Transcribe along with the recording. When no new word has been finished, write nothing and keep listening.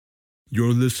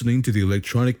You're listening to the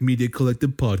Electronic Media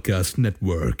Collective Podcast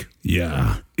Network.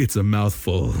 Yeah, it's a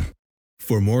mouthful.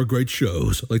 For more great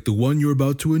shows like the one you're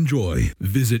about to enjoy,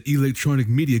 visit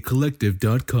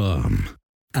electronicmediacollective.com.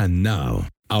 And now,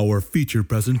 our feature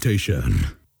presentation.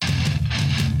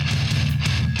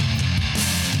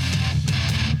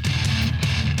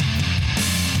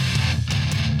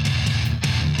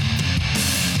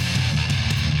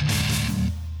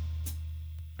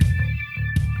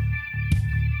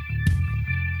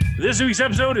 This week's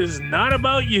episode is not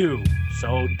about you,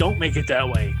 so don't make it that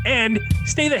way. And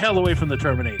stay the hell away from the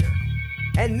Terminator.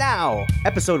 And now,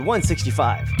 episode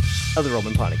 165 of the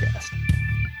Roman Podcast.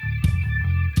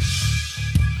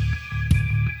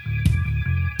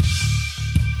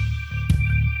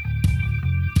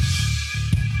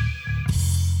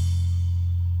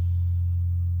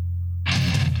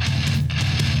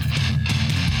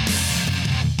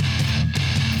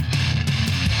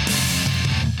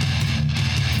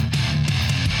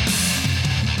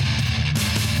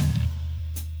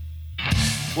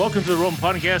 Welcome to the Roman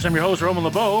Podcast. I'm your host, Roman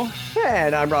LeBeau.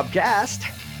 And I'm Rob Cast.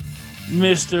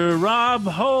 Mr. Rob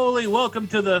Holy, welcome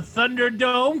to the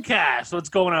Thunderdome Cast. What's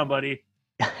going on, buddy?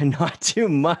 Not too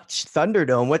much.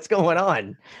 Thunderdome, what's going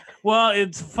on? Well,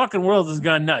 it's fucking world has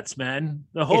gone nuts, man.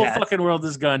 The whole fucking world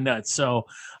has gone nuts. So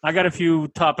I got a few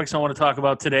topics I want to talk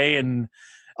about today, and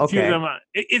a few of them.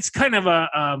 It's kind of a,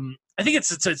 I think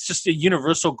it's just a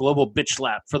universal global bitch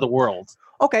slap for the world.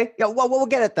 Okay, yeah, well, we'll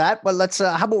get at that, but let's.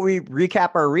 How about we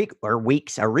recap our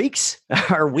weeks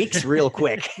real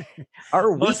quick.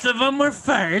 Most of them were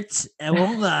farts. I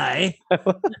won't lie.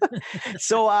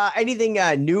 So, anything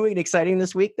new and exciting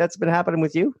this week that's been happening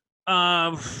with you?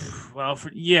 Well,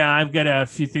 I've got a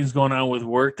few things going on with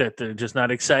work that are just not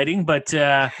exciting, but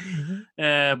are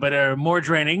more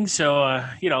draining. So,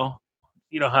 you know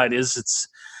how it is. It's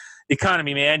the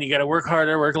economy, man. You got to work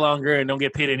harder, work longer, and don't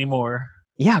get paid anymore.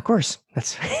 Yeah, of course.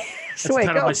 That's the way it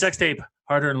goes. Of my sex tape.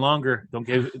 Harder and longer. Don't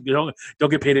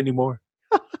get paid anymore.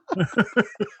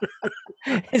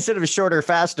 Instead of shorter,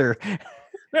 faster.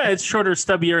 Yeah, it's shorter,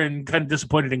 stubbier, and kind of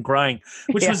disappointed and crying,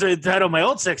 which was the title of my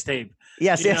old sex tape.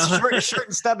 Yes, short and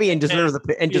stubby, and deserve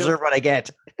what I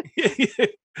get.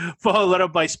 Followed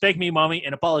up by "Spank Me, Mommy"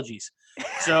 and apologies.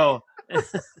 So.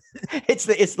 It's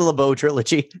the LeBeau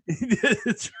trilogy.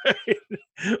 That's right.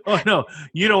 Oh no,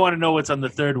 you don't want to know what's on the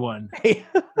third one.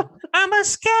 I'm a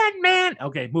scat man.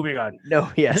 Okay, moving on. No,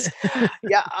 yes,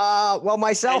 yeah. Well,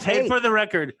 myself. Hey, for the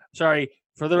record,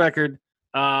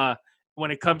 when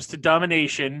it comes to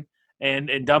domination and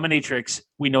dominatrix,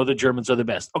 we know the Germans are the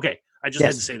best. Okay, I just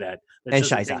had to say that. That's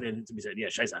and Scheisse. To be said. Yeah,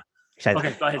 Scheisse. Okay, go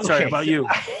ahead. Sorry, about you.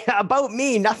 About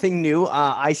me, nothing new.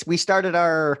 We started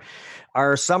our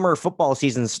summer football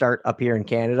season start up here in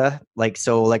Canada, like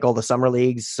all the summer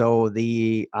leagues. So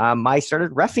I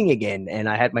started reffing again, and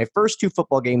I had my first two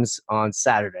football games on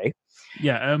Saturday.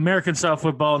 Yeah, American style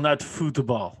football, not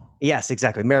football. Yes,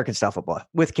 exactly, American style football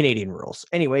with Canadian rules.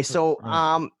 Anyway, so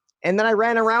and then I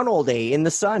ran around all day in the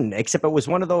sun, except it was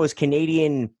one of those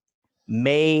Canadian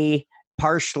May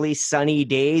partially sunny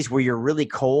days where you're really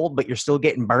cold, but you're still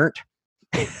getting burnt.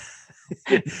 Like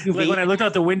when I looked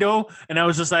out the window and I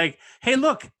was just like, hey,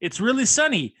 look, it's really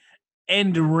sunny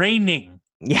and raining.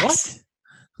 Yes.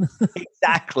 What?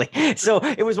 Exactly. So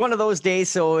it was one of those days.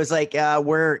 So it was like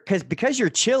because you're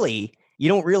chilly, you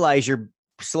don't realize you're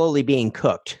slowly being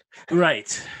cooked.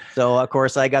 Right. So of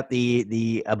course I got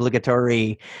the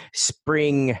obligatory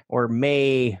spring or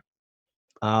May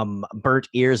burnt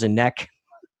ears and neck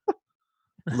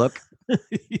look.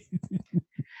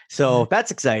 So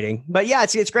that's exciting. But yeah,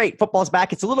 it's great. Football's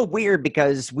back. It's a little weird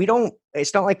because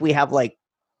it's not like we have like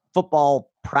football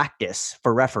practice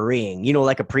for refereeing,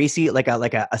 like a pre-season, like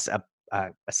a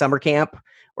summer camp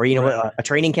or, right. a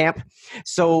training camp.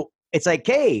 So it's like,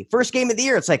 hey, first game of the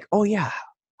year. It's like, oh yeah.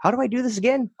 How do I do this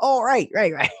again? Oh, right.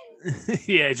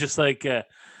 Yeah. It's just like, we're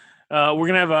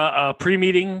going to have a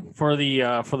pre-meeting for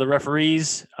the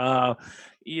referees.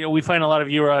 We find a lot of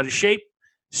you are out of shape.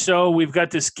 So we've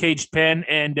got this caged pen,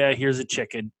 and here's a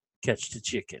chicken. Catch the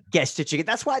chicken.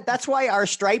 That's why our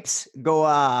stripes go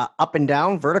up and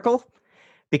down, vertical.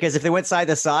 Because if they went side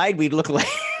to side, we'd look like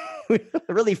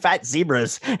really fat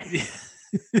zebras.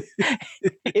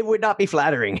 It would not be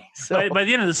flattering. So by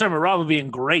the end of the summer, Rob will be in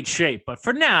great shape. But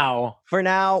for now,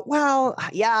 well,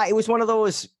 yeah, it was one of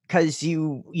those because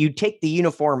you take the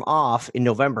uniform off in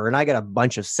November, and I got a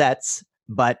bunch of sets,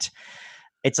 but.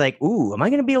 It's like, ooh, am I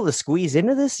going to be able to squeeze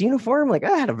into this uniform? Like,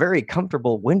 I had a very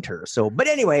comfortable winter. So, but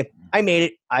anyway, I made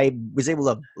it. I was able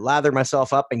to lather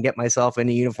myself up and get myself in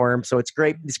a uniform. So it's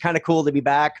great. It's kind of cool to be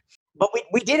back. But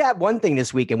we did have one thing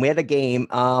this weekend. We had a game,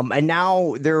 and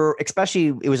now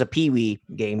especially it was a peewee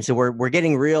game, so we're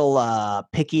getting real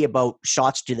picky about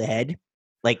shots to the head.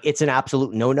 Like it's an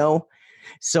absolute no.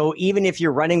 So even if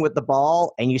you're running with the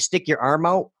ball and you stick your arm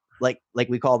out, like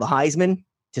we call the Heisman,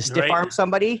 to stiff arm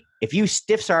somebody, if you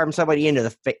stiff arm somebody into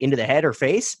the head or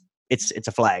face, it's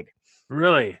a flag.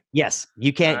 Really? Yes,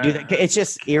 you can't do that. It's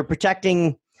just you're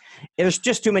protecting. There's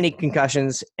just too many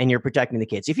concussions, and you're protecting the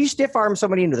kids. If you stiff arm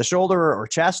somebody into the shoulder or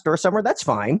chest or somewhere, that's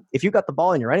fine. If you got the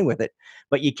ball and you're running with it,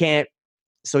 but you can't.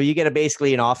 So you get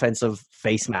basically an offensive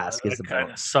face mask. It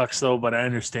kind of sucks though, but I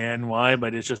understand why.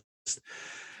 But it's just,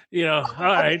 all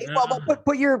right. Well,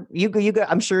 put your you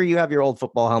got. I'm sure you have your old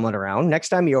football helmet around. Next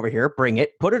time you're over here, bring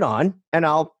it, put it on, and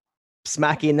I'll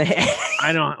smack you in the head.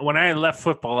 I know. When I left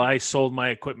football, I sold my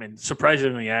equipment.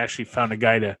 Surprisingly, I actually found a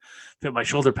guy to fit my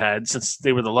shoulder pads since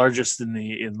they were the largest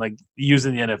used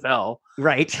in the NFL.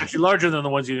 Right. Actually, larger than the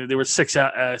ones they were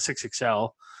 6XL.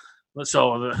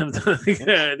 So I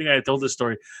think I told this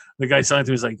story. The guy selling to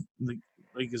me was like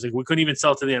we couldn't even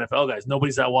sell to the NFL guys.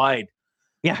 Nobody's that wide.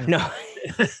 Yeah, no.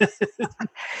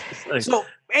 So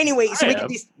anyway,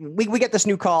 we get this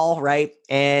new call, right?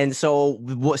 And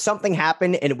so something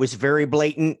happened, and it was very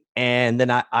blatant. And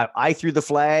then I threw the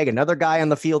flag. Another guy on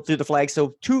the field threw the flag.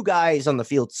 So 2 guys on the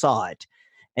field saw it.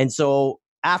 And so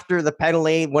after the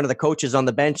penalty, one of the coaches on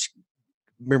the bench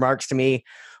remarks to me,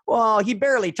 "Well, he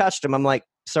barely touched him." I'm like,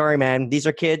 "Sorry, man. These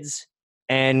are kids,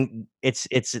 and it's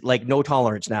like no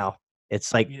tolerance now.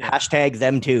 It's like hashtag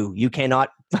them too. You cannot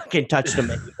fucking touch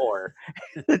them anymore."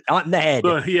 Not in the head.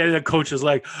 But the coach is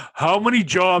like, "How many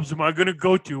jobs am I going to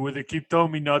go to where they keep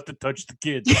telling me not to touch the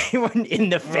kids?" In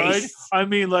the face. Right? I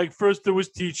mean, like, first there was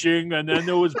teaching, and then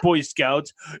there was Boy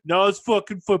Scouts. Now it's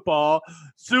fucking football.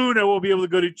 Soon I won't be able to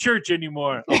go to church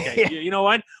anymore. Okay, you know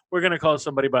what? We're going to call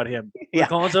somebody about him. We're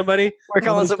calling somebody? We're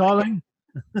calling somebody.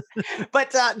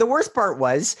 But the worst part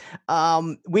was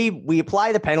we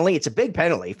apply the penalty. It's a big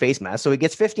penalty, face mask. So he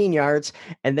gets 15 yards.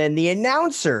 And then the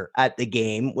announcer at the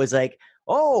game was like,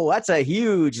 "Oh, that's a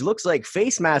huge, looks like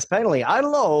face mask penalty. I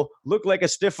don't know, looked like a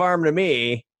stiff arm to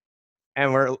me."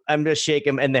 And I'm just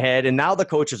shaking him in the head. And now the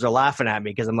coaches are laughing at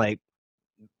me because I'm like,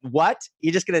 "What?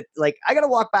 You're just going to I got to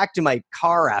walk back to my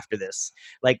car after this."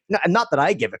 Like, not that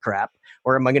I give a crap,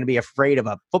 or am I going to be afraid of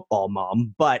a football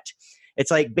mom, but it's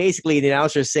like basically the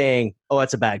announcer is saying, "Oh,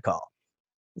 that's a bad call."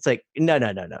 It's like, no.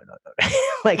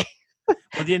 Like, well,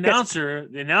 the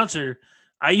announcer,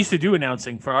 I used to do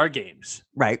announcing for our games.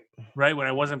 Right. When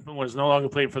I was no longer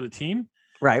playing for the team.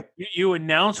 Right. You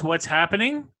announce what's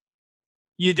happening.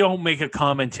 You don't make a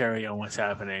commentary on what's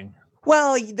happening.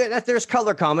 Well, there's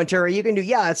color commentary you can do.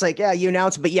 Yeah, it's like, you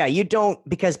announce, but you don't,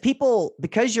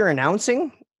 because you're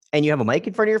announcing and you have a mic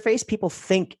in front of your face, people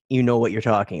think you know what you're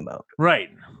talking about. Right.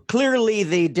 Clearly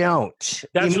they don't.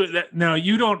 Now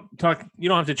you don't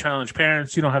have to challenge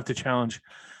parents. You don't have to challenge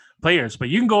players, but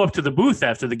you can go up to the booth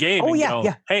after the game. Oh, and yeah. Go,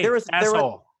 Yeah. Hey,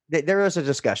 asshole. There was a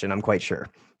discussion, I'm quite sure.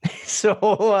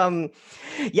 So,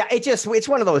 it's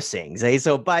one of those things.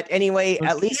 So, but anyway,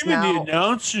 at least even now the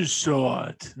announcers saw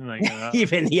it. Like,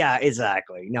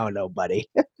 exactly. No, buddy.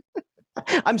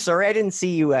 I'm sorry, I didn't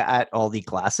see you at all the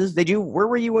classes. Did you? Where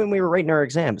were you when we were writing our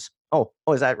exams? Oh,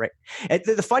 is that right?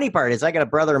 The funny part is I got a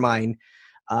brother of mine.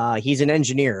 He's an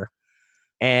engineer,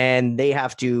 and they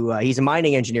have to, he's a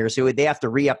mining engineer, so they have to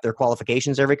re-up their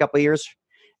qualifications every couple of years.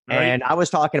 Right. And I was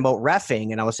talking about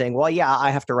reffing, and I was saying, well,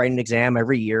 I have to write an exam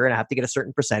every year, and I have to get a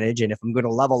certain percentage. And if I'm going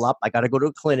to level up, I got to go to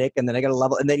a clinic, and then I got to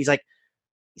level. And then he's like,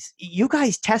 "You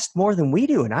guys test more than we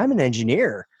do, and I'm an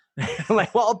engineer." I'm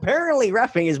like, well, apparently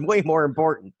reffing is way more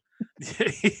important.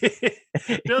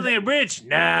 Building a bridge?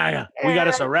 Nah, we got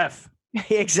us a ref.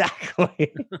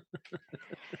 Exactly.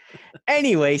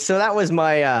 Anyway, so that was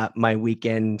my my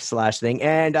weekend / thing.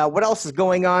 And what else is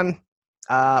going on?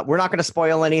 We're not going to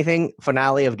spoil anything.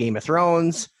 Finale of Game of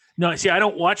Thrones. No, see, I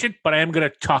don't watch it, but I am going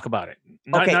to talk about it.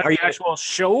 Not the actual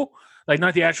show,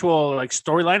 not the actual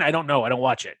storyline. I don't know. I don't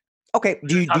watch it. Okay.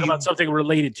 Do you talk about something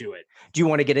related to it? Do you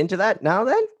want to get into that now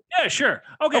then? Yeah, sure.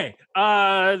 Okay.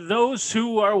 Those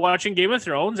who are watching Game of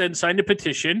Thrones and signed a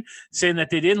petition saying that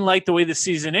they didn't like the way the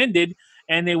season ended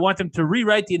and they want them to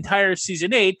rewrite the entire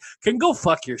season 8 can go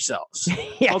fuck yourselves.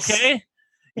 Yes. Okay?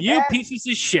 You pieces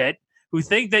of shit who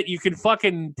think that you can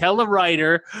fucking tell a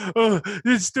writer, "Oh,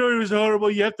 this story was horrible.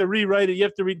 You have to rewrite it. You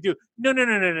have to redo."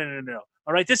 No.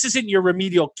 All right, this isn't your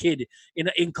remedial kid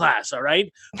in class. All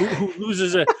right, who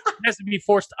loses has to be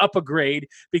forced up a grade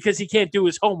because he can't do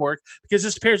his homework because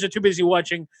his parents are too busy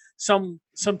watching some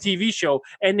TV show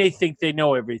and they think they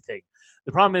know everything.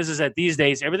 The problem is that these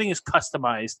days everything is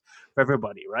customized for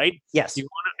everybody, right? Yes.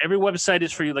 Every website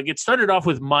is for you. Like it started off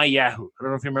with My Yahoo. I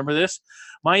don't know if you remember this.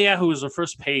 My Yahoo was the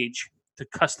first page to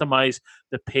customize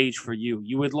the page for you.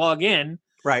 You would log in,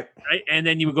 Right. and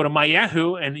then you would go to My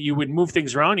Yahoo and you would move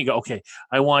things around. You go, okay,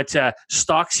 I want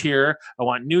stocks here. I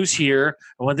want news here.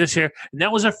 I want this here. And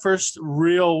that was our first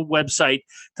real website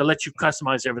to let you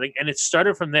customize everything. And it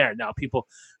started from there. Now people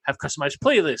have customized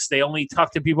playlists. They only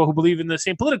talk to people who believe in the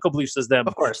same political beliefs as them.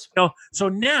 Of course. So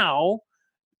now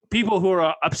people who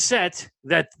are upset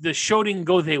that the show didn't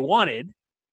go they wanted,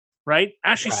 right,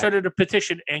 actually started a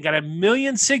petition and got 1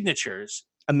 million signatures.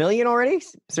 1 million already?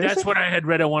 Seriously? That's what I had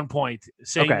read at one point,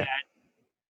 saying that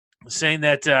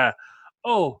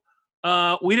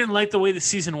we didn't like the way the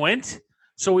season went,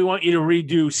 so we want you to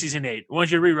redo season 8. We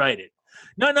want you to rewrite it,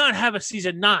 not have a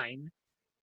season 9.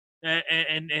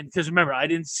 And because remember, I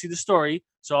didn't see the story,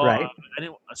 so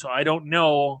I don't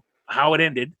know how it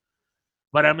ended,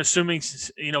 but I'm assuming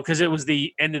because it was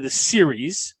the end of the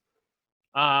series.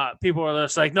 People are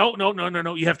just like, no,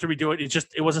 you have to redo it.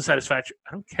 It wasn't satisfactory.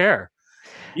 I don't care.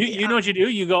 You know what you do?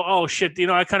 You go, oh shit,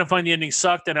 I kind of find the ending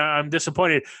sucked and I'm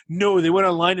disappointed. No, they went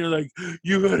online and they're like,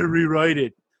 you got to rewrite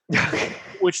it.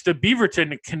 Which the Beaverton,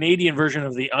 the Canadian version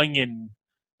of the Onion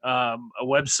a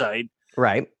website,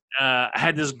 right,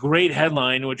 had this great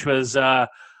headline, which was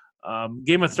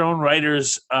Game of Thrones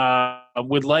writers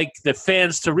would like the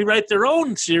fans to rewrite their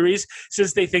own series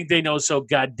since they think they know so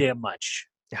goddamn much.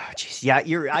 Oh, geez. Yeah,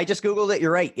 I just Googled it. You're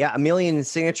right. Yeah, 1 million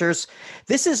signatures.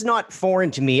 This is not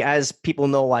foreign to me. As people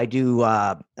know, I do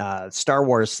Star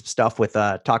Wars stuff with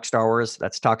Talk Star Wars.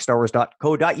 That's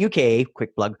talkstarwars.co.uk.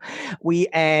 Quick plug.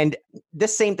 And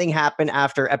this same thing happened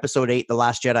after Episode 8, The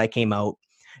Last Jedi, came out.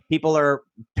 People are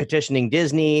petitioning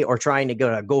Disney or trying to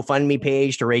go to a GoFundMe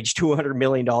page to raise $200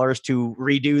 million to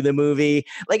redo the movie.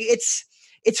 Like it's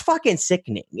fucking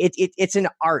sickening. It's an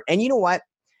art. And you know what?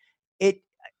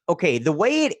 Okay, the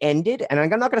way it ended, and I'm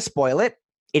not going to spoil it,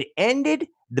 it ended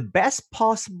the best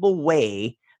possible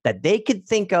way that they could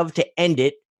think of to end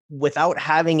it without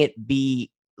having it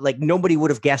be like nobody would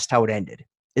have guessed how it ended,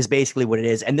 is basically what it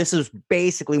is. And this is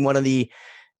basically one of the,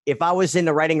 if I was in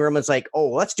the writing room, it's like,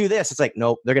 oh, let's do this. It's like,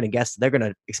 nope, they're going to guess. They're going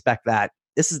to expect that.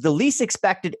 This is the least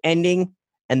expected ending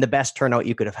and the best turnout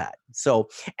you could have had. So,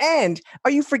 and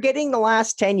are you forgetting the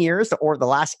last 10 years or the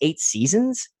last 8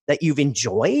 seasons that you've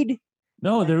enjoyed?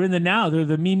 No, they're in the now. They're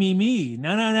the me.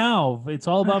 No. It's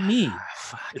all about me.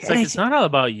 It's like it's not all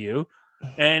about you.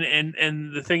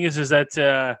 And the thing is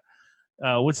that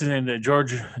what's his name?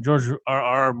 George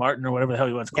R. Martin or whatever the hell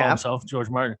he wants to call himself,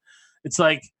 George Martin. It's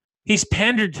like he's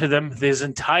pandered to them this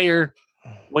entire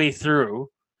way through.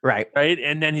 Right.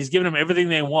 And then he's giving them everything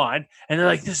they want. And they're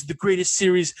like, this is the greatest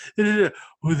series. Well,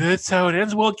 that's how it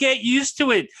ends. Well, get used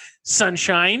to it,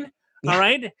 sunshine. Yeah. All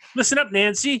right. Listen up,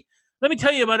 Nancy. Let me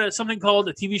tell you about something called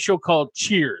a TV show called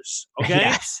Cheers. Okay.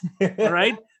 Yes. All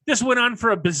right. This went on for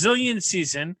a bazillion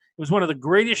season. It was one of the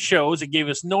greatest shows. It gave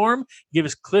us Norm. It gave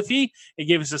us Cliffy. It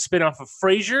gave us a spinoff of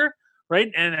Frasier.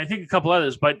 Right. And I think a couple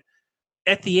others. But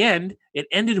at the end, it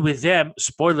ended with them.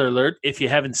 Spoiler alert, if you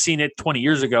haven't seen it 20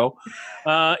 years ago,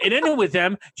 it ended with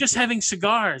them just having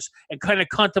cigars and kind of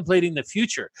contemplating the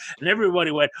future. And everybody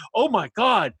went, oh, my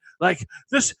God, like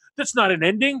that's not an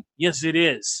ending. Yes, it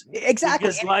is. Exactly.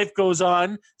 Because life goes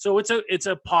on. So it's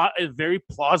a very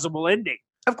plausible ending.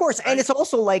 Of course. And it's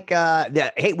also like,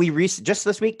 just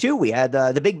this week, too, we had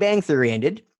the Big Bang Theory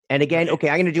ended. And again, okay,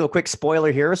 I'm going to do a quick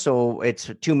spoiler here. So it's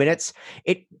 2 minutes.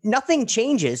 Nothing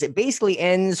changes. It basically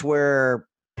ends where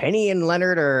Penny and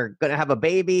Leonard are going to have a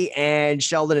baby and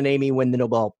Sheldon and Amy win the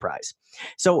Nobel Prize.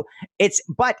 So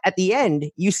but at the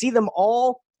end, you see them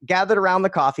all gathered around the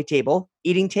coffee table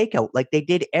eating takeout like they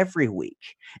did every week.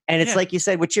 And it's like you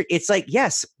said, it's like,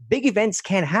 yes, big events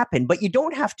can happen, but you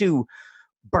don't have to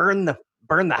burn the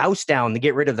house down to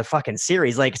get rid of the fucking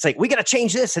series. Like, it's like, we got to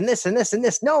change this and this and this and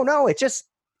this. No, it just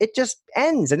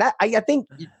ends. And that, I think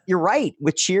you're right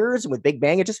with Cheers and with Big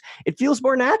Bang. It feels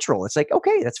more natural. It's like,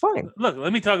 okay, that's fine. Look,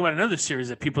 let me talk about another series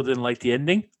that people didn't like the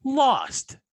ending.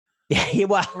 Lost.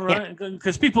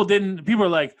 Because people were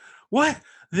like, what?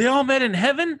 They all met in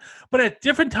heaven, but at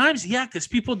different times? Yeah, because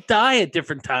people die at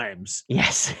different times.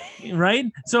 Yes. Right?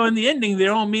 So in the ending,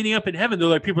 they're all meeting up in heaven. They're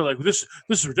like, people are like, this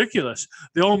is ridiculous.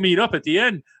 They all meet up at the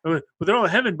end, but they're all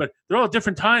in heaven, but they're all at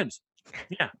different times.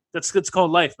 Yeah, that's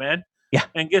called life, man. Yeah.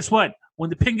 And guess what? When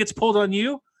the pin gets pulled on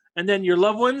you and then your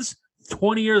loved ones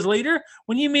 20 years later,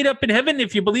 when you meet up in heaven,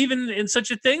 if you believe in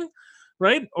such a thing,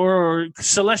 right? Or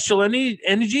celestial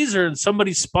energies or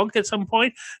somebody's spunk at some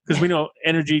point, because we know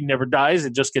energy never dies.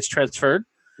 It just gets transferred.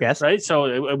 Yes. Right. So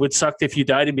it would suck if you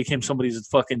died and became somebody's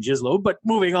fucking jizz load. But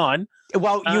moving on.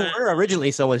 Well, you were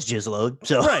originally someone's jizz load.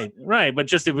 So. Right. But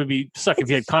just it would be suck if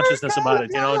you had consciousness about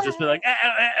it. Just be like,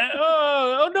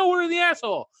 oh no, we're in the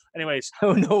asshole. Anyways.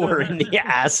 Oh no, we're in the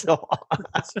asshole.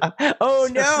 Oh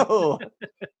no.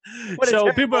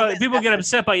 So people get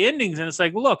upset by endings, and it's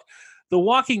like, look, The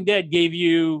Walking Dead gave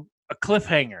you a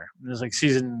cliffhanger. It was like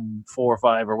season 4 or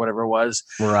 5 or whatever it was.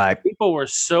 Right. People were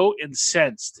so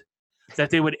incensed that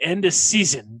they would end a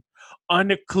season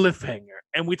on a cliffhanger.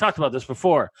 And we talked about this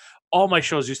before. All my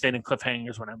shows used to end in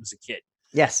cliffhangers when I was a kid.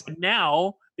 Yes. But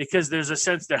now, because there's a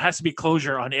sense there has to be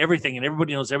closure on everything and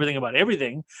everybody knows everything about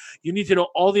everything, you need to know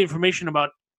all the information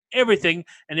about everything.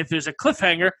 And if there's a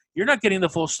cliffhanger, you're not getting the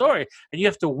full story. And you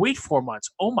have to wait 4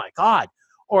 months. Oh, my God.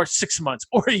 Or 6 months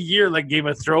or a year like Game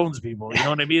of Thrones people. You know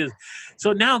what I mean?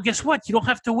 So now, guess what? You don't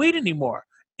have to wait anymore.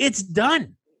 It's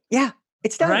done. Yeah.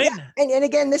 It's done. Right? Yeah. And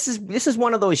again, this is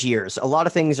one of those years. A lot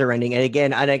of things are ending. And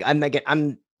again,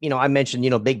 I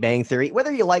mentioned, Big Bang Theory,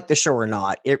 whether you like the show or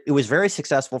not, it was very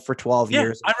successful for 12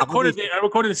 years. I recorded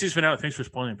the season finale. Thanks for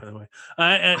spoiling, by the way.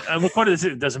 I recorded this.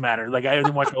 It doesn't matter. Like, I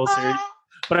didn't watch the whole series,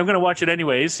 but I'm going to watch it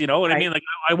anyways. You know what I mean? Like,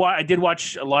 I did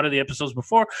watch a lot of the episodes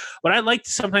before, but I like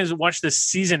to sometimes watch the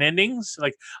season endings.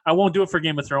 Like, I won't do it for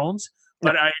Game of Thrones,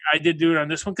 but I did do it on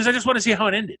this one because I just want to see how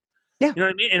it ended. Yeah. You know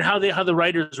what I mean? And how the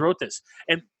writers wrote this.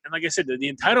 And like I said,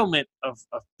 the entitlement of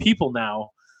people now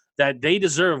that they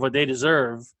deserve what they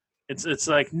deserve, it's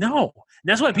like, no. And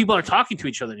that's why people aren't talking to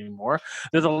each other anymore.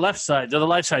 They're the left side, they're the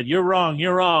right side. You're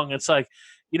wrong. It's like,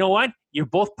 you know what? You're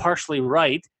both partially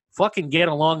right. Fucking get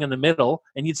along in the middle,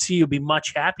 and you'd see you'd be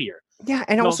much happier. Yeah,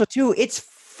 and also too, it's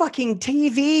fucking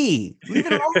TV. Leave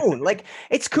it alone. Like,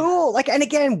 it's cool. Like, and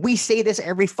again, we say this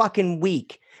every fucking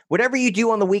week. Whatever you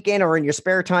do on the weekend or in your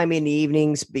spare time in the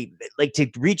evenings,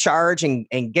 to recharge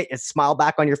and get a smile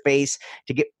back on your face,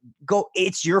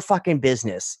 it's your fucking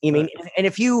business. I mean, and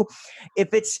if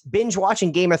it's binge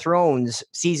watching Game of Thrones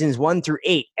seasons 1 through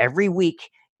 8 every week,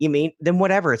 then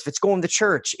whatever. If it's going to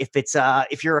church,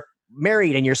 if you're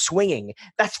married and you're swinging,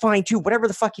 that's fine too. Whatever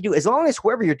the fuck you do, as long as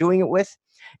whoever you're doing it with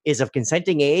is of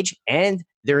consenting age and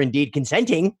they're indeed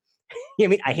consenting.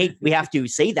 I hate we have to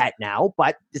say that now,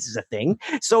 but this is a thing.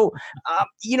 So,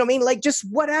 like, just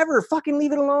whatever, fucking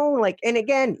leave it alone. Like, and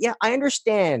again, yeah, I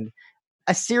understand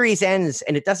a series ends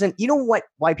and it doesn't,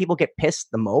 why people get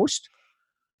pissed the most?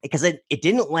 Because it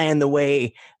didn't land the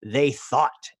way they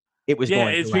thought it was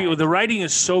going to land. The writing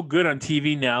is so good on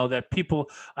TV now that people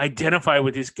identify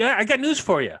with these guys. I got news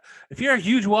for you. If you're a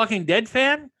huge Walking Dead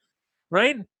fan,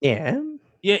 right? Yeah.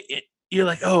 Yeah. You're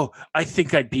like, oh, I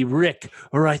think I'd be Rick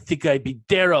or I think I'd be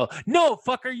Daryl. No,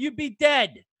 fucker, you'd be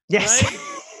dead. Yes.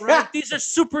 Right? These are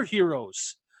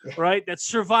superheroes, right, that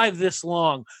survived this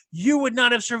long. You would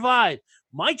not have survived.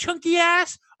 My chunky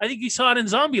ass, I think you saw it in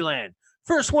Zombieland.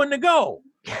 First one to go,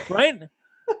 right?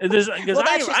 Because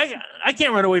I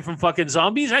can't run away from fucking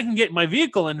zombies. I can get in my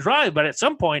vehicle and drive, but at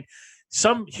some point,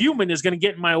 some human is going to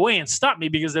get in my way and stop me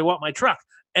because they want my truck,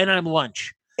 and I'm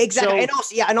lunch. Exactly.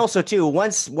 And also too,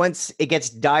 once it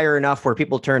gets dire enough where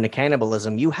people turn to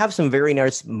cannibalism, you have some very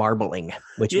nice marbling.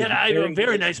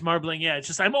 Very nice marbling. Yeah, it's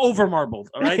just I'm over marbled.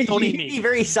 All right, Tony, me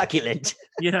very succulent.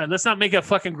 Yeah, let's not make a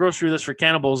fucking grocery list for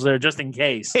cannibals there, just in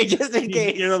case. Just in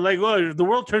case. Like, well, if the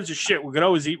world turns to shit, we could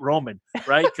always eat Roman,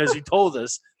 right? Because he told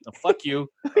us. No, fuck you.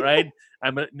 All right.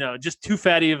 No, just too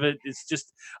fatty of it. It's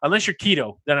just unless you're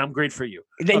keto, then I'm great for you.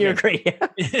 Then you're great.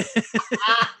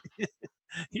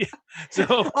 Yeah.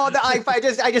 So,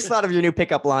 I just thought of your new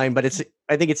pickup line, but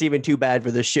I think it's even too bad for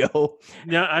the show.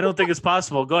 No, I don't think it's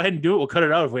possible. Go ahead and do it. We'll cut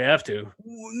it out if we have to.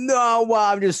 No, well,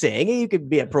 I'm just saying you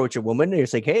could approach a woman and you're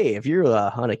like, hey, if you're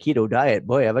on a keto diet,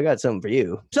 boy, have I got something for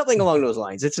you. Something along those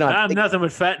lines. It's not. I'm nothing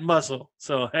but fat and muscle.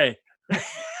 So hey,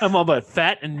 I'm all about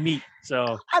fat and meat.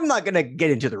 So I'm not gonna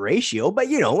get into the ratio, but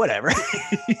whatever.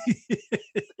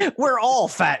 We're all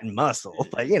fat and muscle,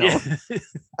 but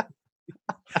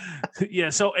Yeah.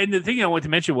 So, and the thing I wanted to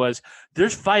mention was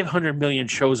there's 500 million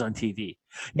shows on TV.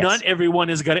 Yes. Not everyone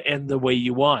is going to end the way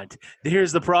you want.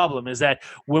 Here's the problem is that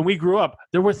when we grew up,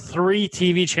 there were 3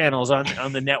 TV channels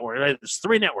on the network. Right? There's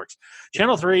 3 networks,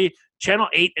 Channel 3, Channel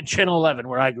 8, and Channel 11,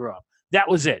 where I grew up. That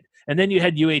was it. And then you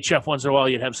had UHF once in a while.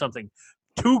 You'd have something,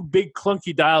 2 big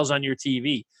clunky dials on your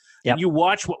TV. Yep. And you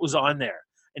watch what was on there.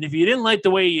 And if you didn't like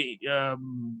the way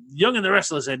Young and the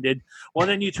Restless ended, well,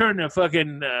 then you turn to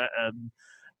fucking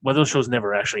well, those shows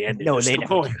never actually ended. No, they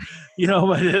never.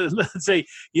 But let's say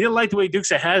you didn't like the way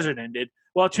Dukes of Hazzard ended.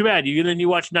 Well, too bad. Then you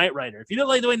watch Knight Rider. If you didn't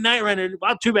like the way Knight Rider ended,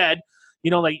 well, too bad.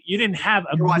 Like you didn't have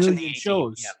a million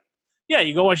shows. Yeah,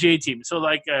 you go watch the A-Team. So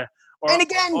like or And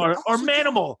again, or also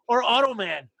Manimal or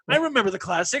Automan. I remember the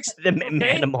classics. the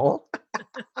Manimal.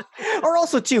 Or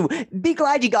also, too, be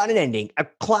glad you got an ending. A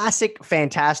classic,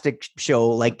 fantastic show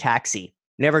like Taxi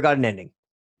never got an ending.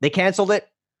 They canceled it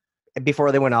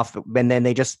before they went off, and then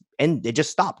it just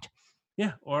stopped.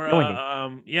 Yeah, or No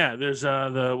ending. there's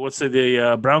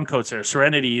the brown coats there,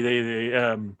 Serenity,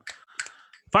 the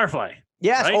Firefly.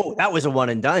 Yes. Right? Oh, that was a one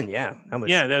and done. Yeah.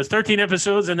 There was 13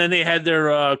 episodes, and then they had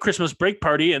their Christmas break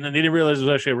party, and then they didn't realize it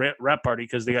was actually a rap party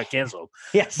because they got canceled.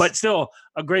 Yes. But still,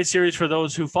 a great series for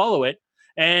those who follow it.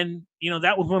 And,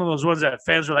 that was one of those ones that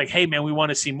fans were like, hey, man, we want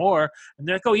to see more. And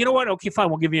they're like, oh, you know what? Okay, fine.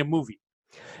 We'll give you a movie.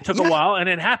 It took a while, and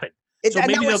it happened. So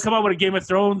maybe they'll come out with a Game of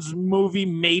Thrones movie,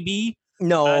 maybe.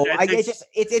 No,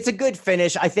 it's a good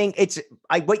finish. I think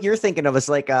what you're thinking of is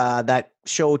like that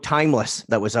show Timeless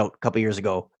that was out a couple years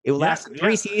ago. It lasted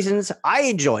 3 seasons. I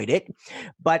enjoyed it,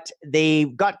 but they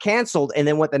got canceled. And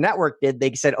then what the network did,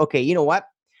 they said, okay, you know what?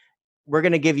 We're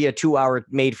going to give you a 2-hour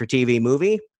made for TV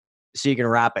movie so you can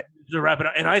wrap it. To wrap it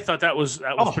up. And I thought that was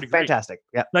pretty great. Fantastic.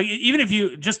 Yeah. Like, even if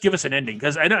you just give us an ending,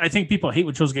 because I think people hate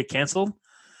when shows get canceled.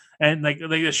 And like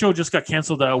the show just got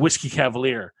canceled, Whiskey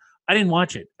Cavalier. I didn't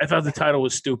watch it. I thought the title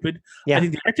was stupid. Yeah. I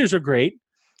think the actors are great,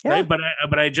 right? But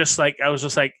I was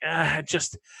just like,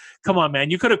 come on, man.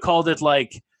 You could have called it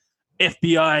like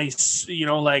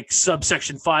FBI, like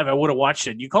subsection 5. I would have watched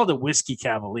it. You called it Whiskey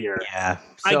Cavalier. Yeah.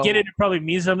 I get it. It probably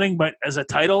means something, but as a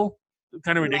title,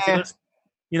 kind of ridiculous.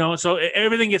 So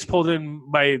everything gets pulled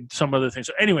in by some other thing.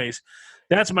 So anyways,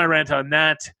 that's my rant on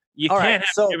that. You can't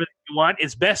have everything you want.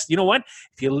 It's best. You know what?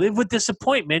 If you live with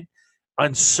disappointment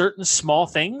on certain small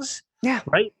things,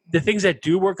 right? The things that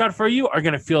do work out for you are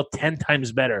going to feel 10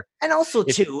 times better. And also,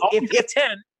 if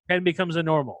 10 becomes a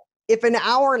normal. If an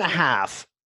hour and a half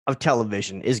of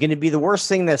television is going to be the worst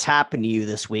thing that's happened to you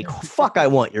this week, fuck, I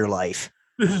want your life.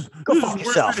 Go fuck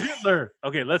yourself. Hitler.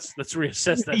 Okay, let's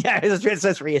reassess that. Yeah, let's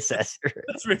reassess.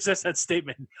 Let's reassess that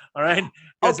statement. All right.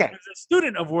 Okay. As a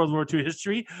student of World War II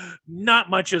history,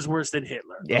 not much is worse than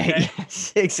Hitler. Okay? Yeah,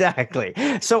 yes, exactly.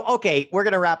 So, okay, we're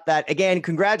gonna wrap that. Again,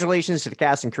 congratulations to the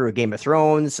cast and crew of Game of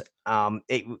Thrones.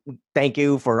 Thank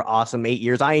you for awesome 8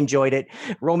 years. I enjoyed it.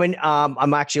 Roman,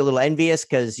 I'm actually a little envious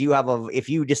because if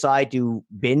you decide to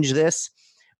binge this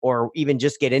or even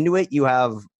just get into it, you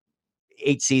have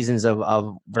 8 seasons of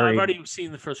very. I've already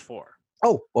seen the first 4.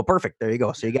 Oh, well, perfect. There you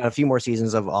go. So you got a few more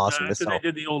seasons of awesomeness. After they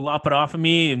did the old lop it off of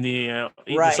me and the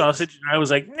eat the sausage, and I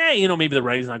was like, maybe the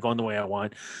writing's not going the way I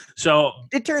want. So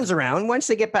it turns around once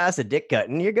they get past the dick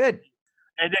cutting, you're good.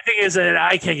 And the thing is that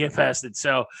I can't get past it.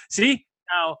 So see,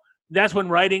 now that's when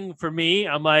writing for me,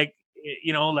 I'm like,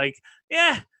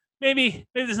 maybe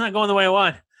this is not going the way I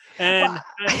want. And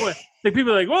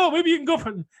people are like, well, maybe you can go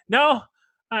for no.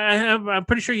 I'm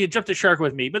pretty sure you jumped the shark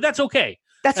with me, but that's okay.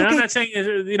 That's okay. I'm not saying,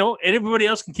 and everybody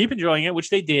else can keep enjoying it, which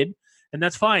they did, and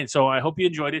that's fine. So I hope you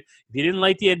enjoyed it. If you didn't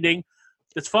like the ending,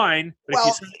 that's fine.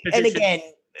 But and again,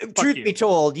 truth be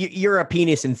told, you're a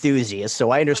penis enthusiast,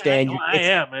 so I understand. I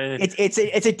am.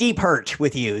 It's a deep hurt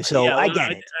with you, so I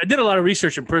get it. I did a lot of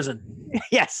research in prison.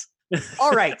 Yes.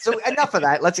 All right. So enough of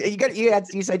that.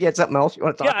 You said you had something else you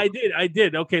want to talk about. I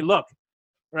did. Okay, look.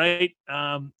 Right?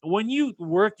 When you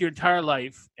work your entire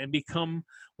life and become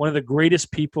one of the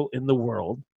greatest people in the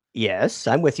world. Yes,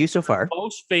 I'm with you so far.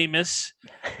 Most famous,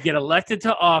 get elected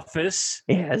to office.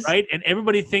 Yes. Right? And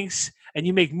everybody thinks, and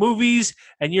you make movies,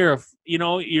 and you're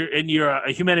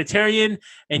a humanitarian,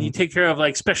 and you take care of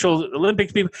like Special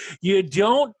Olympics people. You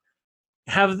don't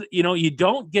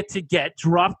get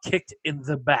drop kicked in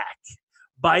the back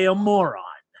by a moron.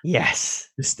 Yes.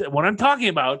 What I'm talking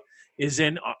about is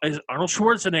Arnold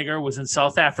Schwarzenegger was in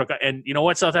South Africa, and you know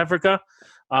what, South Africa,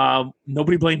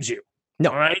 nobody blames you.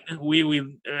 No, all right,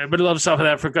 everybody loves South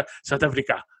Africa. South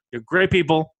Africa, you're great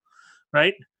people,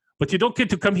 right? But you don't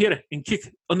get to come here and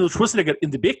kick Arnold Schwarzenegger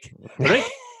in the back, right?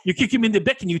 You kick him in the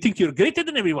back, and you think you're greater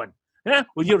than everyone. Yeah,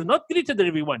 well, you're not greater than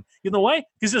everyone. You know why?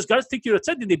 Because those guys think you're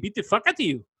outside, and they beat the fuck out of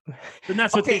you. And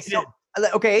that's what they did.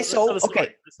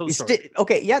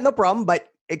 Okay, yeah, no problem. But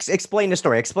explain the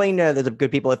story. Explain to the good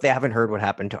people if they haven't heard what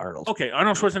happened to Arnold. Okay,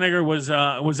 Arnold Schwarzenegger was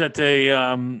at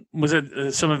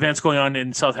some events going on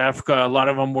in South Africa. A lot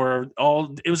of them were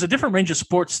it was a different range of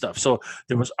sports stuff. So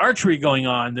there was archery going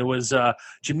on. There was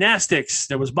gymnastics.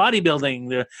 There was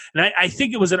bodybuilding. And I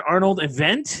think it was an Arnold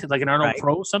event, like an Arnold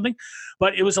Pro or something.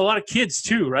 But it was a lot of kids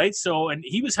too, right? So, and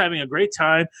he was having a great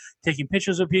time taking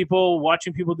pictures of people,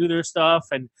 watching people do their stuff,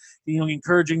 and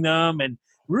encouraging them, and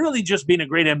really just being a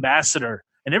great ambassador.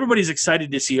 And everybody's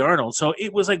excited to see Arnold. So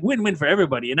it was like win-win for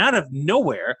everybody. And out of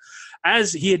nowhere,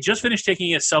 as he had just finished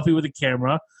taking a selfie with the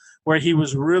camera, where he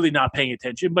was really not paying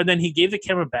attention, but then he gave the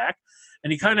camera back,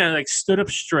 and he kind of like stood up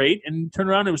straight and turned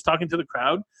around and was talking to the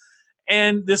crowd.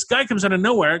 And this guy comes out of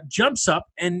nowhere, jumps up,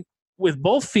 and with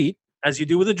both feet, as you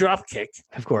do with a drop kick,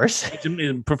 of course,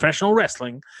 in professional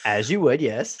wrestling, as you would,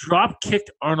 yes, drop kicked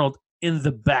Arnold in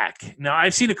the back. Now,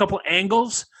 I've seen a couple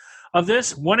angles of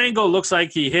this. One angle looks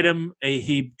like he hit him,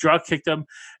 he drop kicked him,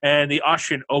 and the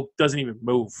Austrian Oak doesn't even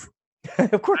move.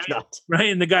 Of course not. Right,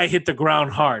 and the guy hit the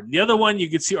ground hard. The other one, you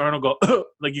could see Arnold go,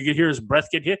 like you could hear his breath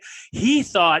get hit. He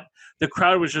thought the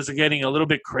crowd was just getting a little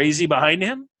bit crazy behind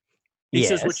him. He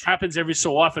says, which happens every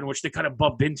so often, which they kind of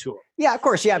bump into him. Yeah, of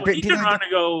course, yeah. So he turned around and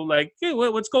go like, hey,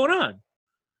 what's going on?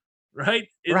 Right?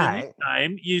 In the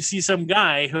meantime, you see some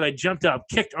guy who had jumped up,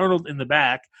 kicked Arnold in the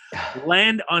back,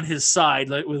 land on his side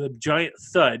like, with a giant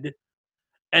thud,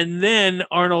 and then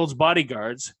Arnold's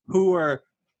bodyguards, who were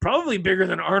probably bigger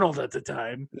than Arnold at the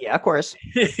time. Yeah, of course.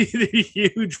 The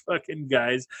huge fucking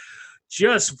guys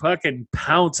just fucking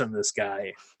pounce on this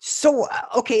guy. So,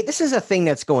 okay, this is a thing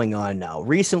that's going on now.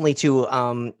 Recently, too,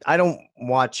 I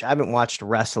haven't watched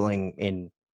wrestling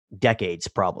in decades,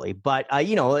 probably. But,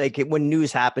 like when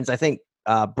news happens, I think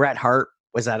Bret Hart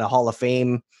was at a Hall of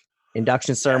Fame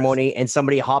induction ceremony, and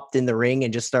somebody hopped in the ring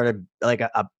and just started like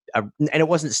and it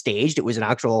wasn't staged. It was an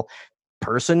actual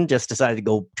person just decided to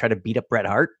go try to beat up Bret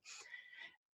Hart.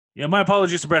 Yeah, my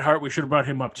apologies to Bret Hart. We should have brought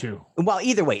him up too. Well,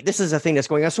 either way, this is a thing that's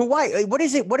going on. So why? What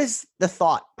is it? What is the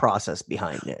thought process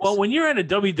behind this? Well, when you're at a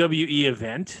WWE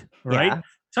event, right?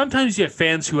 Sometimes you have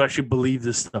fans who actually believe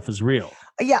this stuff is real.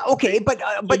 Yeah, okay, but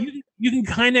so you can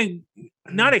kind of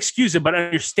not excuse it, but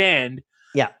understand.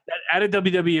 Yeah, that at a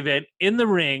WWE event in the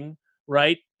ring,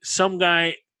 right? Some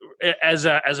guy. As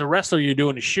a wrestler, you're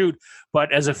doing a shoot,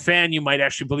 but as a fan, you might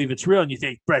actually believe it's real, and you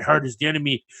think Bret Hart is the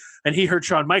enemy, and he hurt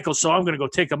Shawn Michaels, so I'm going to go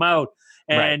take him out.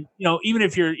 And even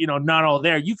if you're not all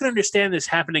there, you can understand this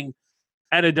happening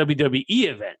at a WWE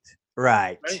event.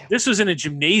 Right? This was in a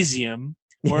gymnasium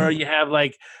where you have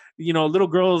like little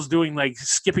girls doing like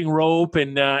skipping rope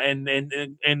and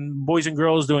boys and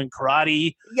girls doing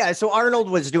karate. Yeah, so Arnold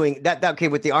was doing that. Okay,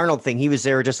 with the Arnold thing, he was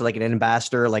there just like an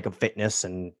ambassador, like a fitness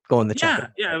and going the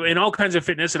check. Yeah, and all kinds of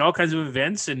fitness and all kinds of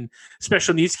events and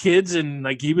special needs kids, and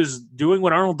like he was doing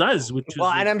what Arnold does.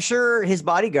 And I'm sure his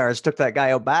bodyguards took that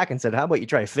guy out back and said, "How about you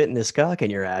try fitting this cock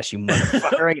in your ass, you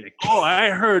motherfucker?"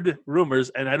 I heard rumors,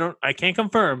 and I can't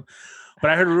confirm, but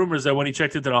I heard rumors that when he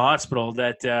checked into the hospital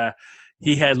that.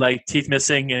 He had like teeth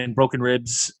missing and broken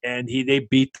ribs, and they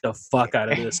beat the fuck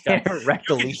out of this guy.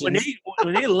 When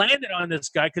they landed on this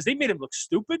guy, because they made him look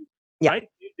stupid, right?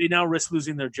 They now risk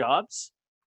losing their jobs.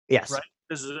 Yes. Right?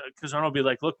 Because Arnold will be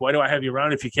like, look, why do I have you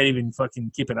around if you can't even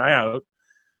fucking keep an eye out?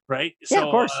 Right? So,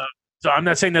 of course. So I'm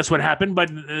not saying that's what happened,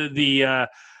 but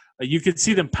you could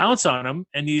see them pounce on him,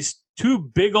 and these two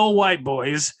big old white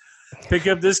boys pick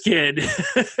up this kid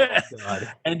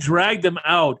and drag them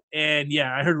out. And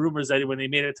I heard rumors that when they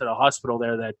made it to the hospital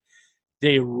there that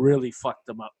they really fucked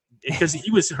them up because he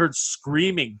was heard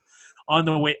screaming on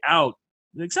the way out.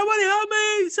 Like, somebody help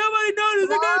me! Somebody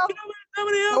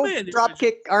somebody help me! Drop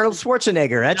kick Arnold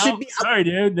Schwarzenegger. That should be. Sorry,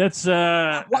 dude. That's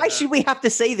why should we have to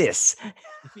say this?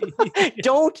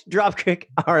 Don't drop kick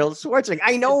Arnold Schwarzenegger.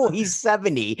 I know he's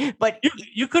 70, but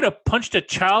you could have punched a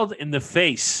child in the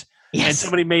face. Yes. And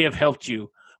somebody may have helped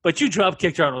you, but you drop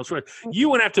kicked Arnold Schwarzenegger. You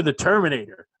went after the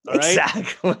Terminator. All right?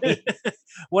 Exactly.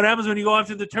 What happens when you go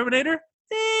after the Terminator?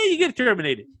 You get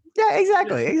terminated. Yeah,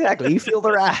 exactly. You feel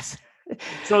their ass.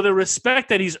 So the respect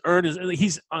that he's earned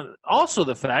he's also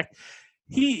the fact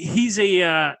he's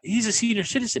a senior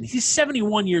citizen. He's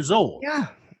 71 years old. Yeah.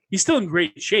 He's still in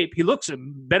great shape. He looks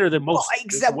better than most. And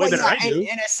a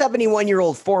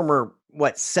 71-year-old former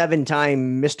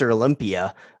 7-time Mr.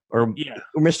 Olympia. Or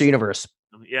Mr. Universe.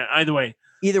 Yeah, either way.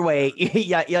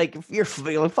 You're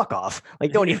fuck off.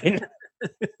 Like, don't even.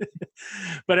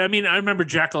 But I mean, I remember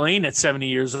Jack LaLanne at 70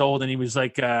 years old, and he was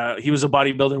like, he was a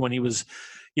bodybuilder when he was,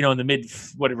 in the mid,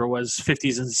 whatever it was,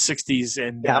 50s and 60s,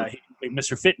 and like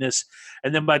Mr. Fitness.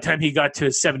 And then by the time he got to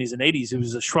his 70s and 80s, he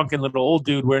was a shrunken little old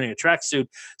dude wearing a tracksuit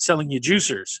selling you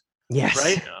juicers. Yes.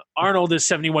 Right? Arnold is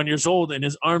 71 years old, and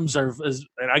his arms and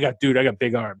I got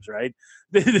big arms, right?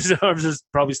 His arms is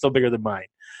probably still bigger than mine.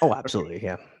 Oh, absolutely,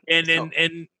 yeah.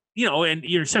 And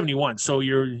you're 71, so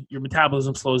your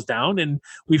metabolism slows down, and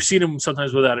we've seen him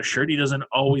sometimes without a shirt. He doesn't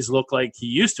always look like he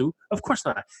used to. Of course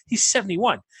not. He's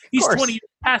 71. He's 20 years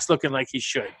past looking like he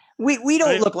should. We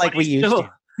don't look like we used to.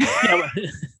 Yeah,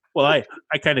 well, I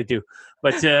kind of do,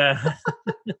 but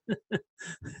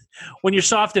when you're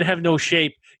soft and have no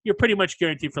shape, you're pretty much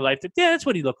guaranteed for life. That's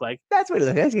what he looked like. That's what he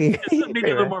looked like. Maybe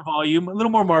a little more volume, a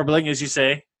little more marbling, as you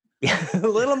say. a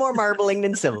little more marbling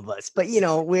than some of us, but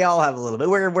we all have a little bit.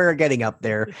 We're getting up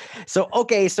there. So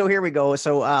okay, so here we go.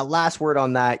 So last word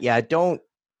on that. Yeah, don't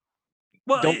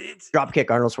drop kick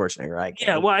Arnold Schwarzenegger.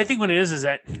 Yeah, well, I think what it is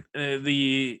that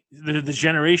the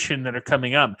generation that are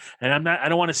coming up, and I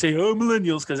don't want to say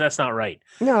millennials because that's not right.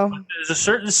 No, but there's a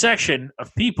certain section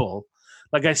of people.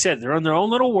 Like I said, they're in their own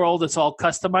little world. It's all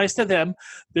customized to them.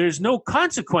 There's no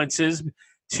consequences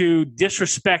to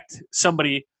disrespect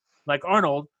somebody like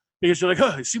Arnold because you're like,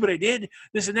 oh, see what I did?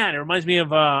 This and that. It reminds me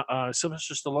of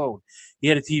Sylvester Stallone. He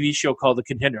had a TV show called The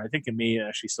Contender. I think it may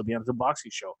actually still be on. It's a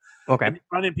boxing show. Okay. And they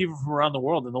brought in people from around the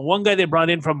world. And the one guy they brought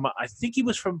in from, I think he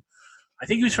was from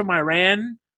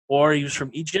Iran or he was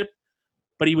from Egypt.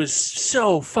 But he was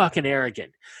so fucking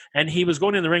arrogant. And he was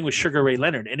going in the ring with Sugar Ray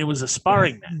Leonard, and it was a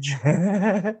sparring match.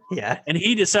 Yeah. And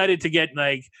he decided to get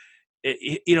like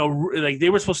they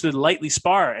were supposed to lightly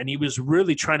spar, and he was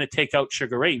really trying to take out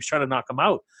Sugar Ray. He was trying to knock him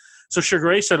out. So Sugar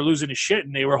Ray started losing his shit,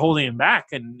 and they were holding him back,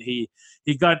 and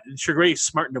Sugar Ray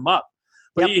smartened him up.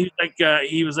 But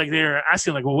he was like, they were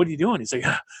asking like, well, what are you doing? He's like,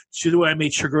 see the way I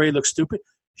made Sugar Ray look stupid?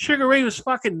 Sugar Ray was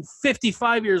fucking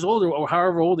 55 years old or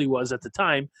however old he was at the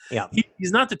time. Yeah.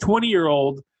 He's not the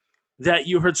 20-year-old that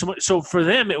you heard so much. So for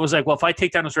them, it was like, well, if I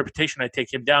take down his reputation, I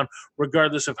take him down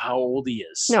regardless of how old he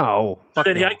is. No. So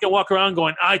then I can walk around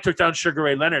going, I took down Sugar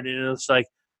Ray Leonard. And it's like,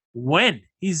 when?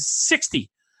 He's 60.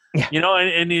 Yeah.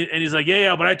 And he's like,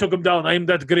 yeah, but I took him down. I'm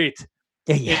that great.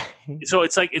 Yeah. So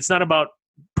it's like, it's not about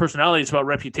personality. It's about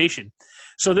reputation.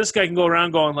 So this guy can go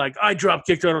around going like, I drop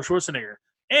kicked Arnold Schwarzenegger.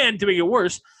 And to make it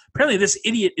worse, apparently this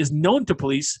idiot is known to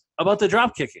police about the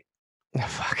drop kicking. Oh,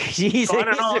 fuck. Jeez. So I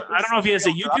don't know if he has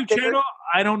a YouTube channel.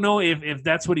 I don't know if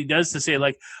that's what he does to say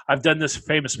like I've done this for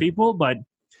famous people, but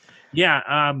yeah,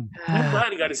 I'm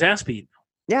glad he got his ass beat.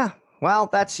 Yeah. Well,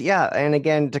 and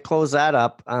again to close that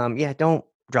up, don't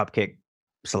drop kick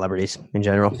celebrities in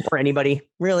general or anybody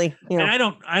really. And I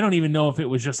don't even know if it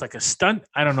was just like a stunt.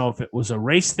 I don't know if it was a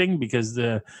race thing because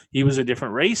he was a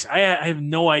different race. I have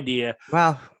no idea.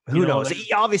 Well, who knows?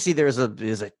 Obviously, there's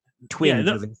a twinge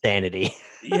of insanity.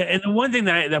 Yeah, and the one thing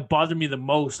that bothered me the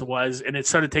most was, and it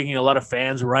started taking a lot of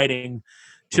fans writing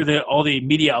to all the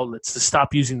media outlets to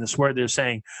stop using this word. They're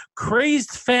saying crazed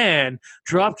fan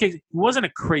dropkick. He wasn't a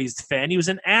crazed fan. He was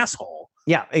an asshole.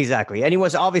 Yeah, exactly. And he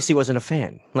obviously wasn't a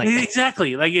fan. Like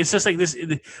exactly. Like it's just like this.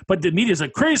 But the media's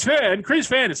like crazed fan.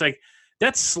 It's like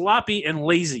that's sloppy and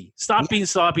lazy. Stop being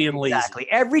sloppy and lazy. Exactly.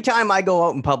 Every time I go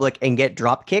out in public and get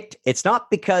drop kicked, it's not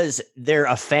because they're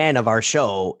a fan of our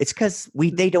show. It's because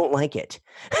they don't like it.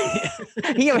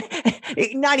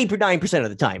 99% of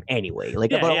the time, anyway.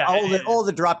 Like all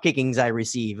the drop kickings I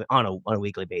receive on a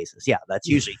weekly basis. Yeah, that's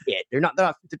usually it. They're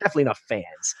definitely not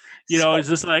fans. It's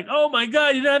just like, oh my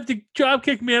god, you don't have to drop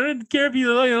kick me. I don't care if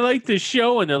you like the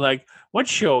show. And they're like, what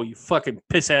show? You fucking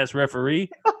piss ass referee.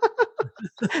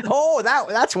 Oh,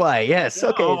 that's why. Yes.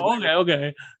 Okay. Oh,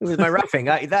 okay. It was my roughing.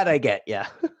 I get. Yeah.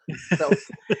 So,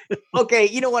 okay.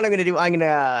 You know what I'm going to do? I'm going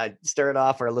to start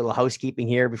off our little housekeeping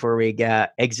here before we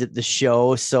exit the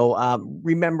show. So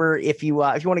remember, if you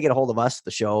want to get a hold of us,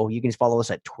 the show, you can just follow us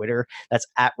at Twitter. That's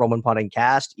at Roman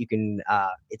Podcast. You can,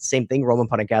 it's the same thing, Roman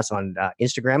Podcast on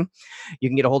Instagram. You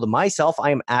can get a hold of myself.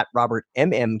 I am at Robert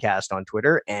MMCast on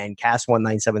Twitter and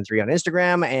Cast1973 on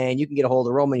Instagram. And you can get a hold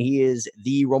of Roman. He is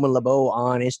the Roman LeBeau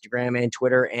on Instagram and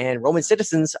Twitter, and Roman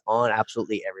Citizens on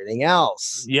absolutely everything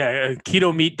else. Yeah,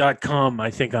 ketomeat.com. I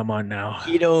think I'm on now.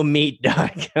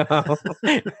 Ketomeat.com.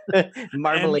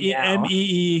 Marbling now.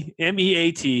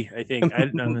 MEEAT, I think. I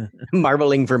don't know.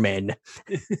 Marbling for men.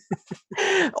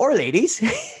 Or ladies.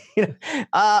 Okay.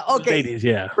 Ladies,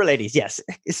 yeah. For ladies, yes.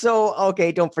 So,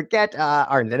 okay, don't forget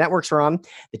the networks we're on,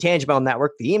 the Tangible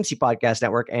Network, the EMC Podcast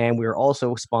Network, and we're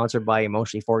also sponsored by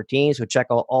Emotionally 14. So check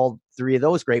out all three of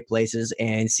those great places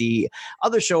and see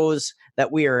other shows that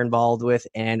we are involved with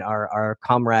and our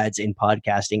comrades in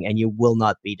podcasting, and you will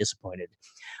not be disappointed.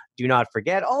 Do not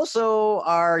forget also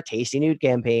our Tasty Nude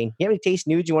campaign. You have any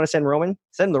tasty nudes you want to send Roman?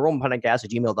 Send them to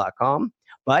romanpodcast@gmail.com.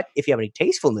 But if you have any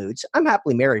tasteful nudes, I'm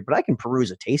happily married, but I can peruse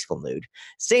a tasteful nude.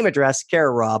 Same address,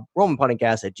 Kara Rob,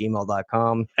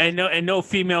 romanpodcast@gmail.com. And no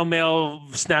female male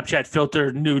Snapchat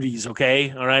filter nudies,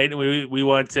 okay? All right? We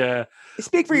want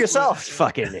speak for yourself,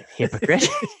 fucking hypocrite.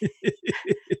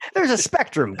 There's a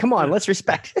spectrum. Come on, let's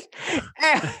respect it.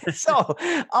 So,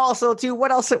 also, too,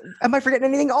 what else? Am I forgetting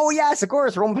anything? Oh, yes, of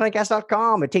course,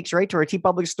 RomanPodcast.com. It takes you right to our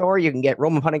TeePublic store. You can get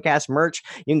Roman Podcast merch.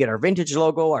 You can get our vintage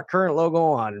logo, our current logo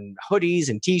on hoodies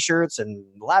and T-shirts and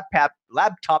laptop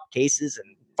cases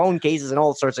and phone cases and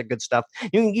all sorts of good stuff.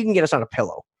 You can get us on a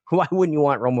pillow. Why wouldn't you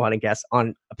want Roman Podcast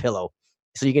on a pillow?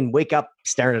 So you can wake up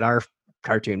staring at our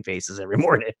cartoon faces every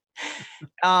morning.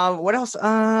 What else?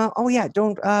 Oh yeah,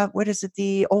 don't. What is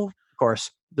it? Of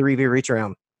course, the review reach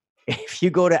around. If you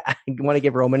go to, you want to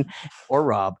give Roman or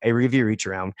Rob a review reach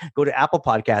around, go to Apple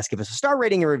Podcasts, give us a star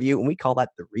rating and review, and we call that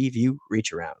the review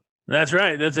reach around. That's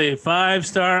right. That's a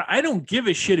 5-star. I don't give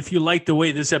a shit if you like the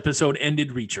way this episode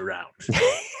ended reach around.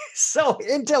 So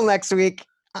until next week,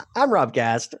 I'm Rob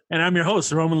Gast. And I'm your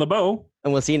host, Roman LeBeau.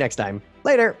 And we'll see you next time.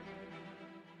 Later.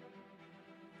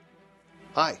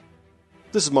 Hi,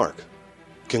 this is Mark.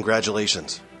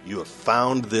 Congratulations. You have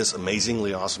found this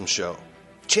amazingly awesome show.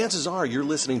 Chances are you're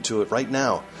listening to it right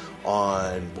now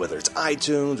on whether it's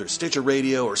iTunes or Stitcher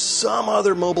Radio or some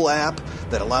other mobile app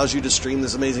that allows you to stream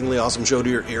this amazingly awesome show to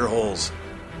your ear holes.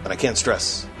 And I can't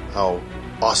stress how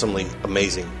awesomely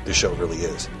amazing this show really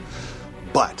is.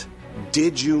 But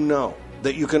did you know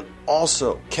that you can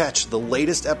also catch the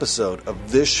latest episode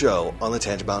of this show on the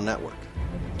Tangibound Network?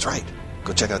 That's right.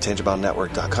 Go check out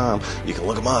tangiboundnetwork.com. You can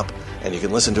look them up and you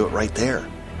can listen to it right there.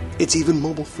 It's even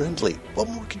mobile friendly. What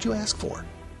more could you ask for?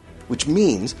 Which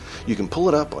means you can pull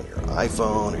it up on your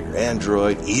iPhone or your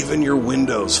Android, even your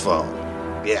Windows phone.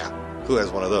 Yeah, who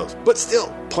has one of those? But still,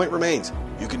 point remains,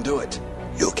 you can do it.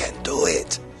 You can do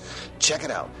it. Check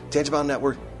it out,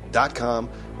 tangiboundnetwork.com.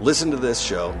 Listen to this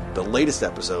show, the latest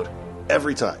episode,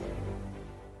 every time.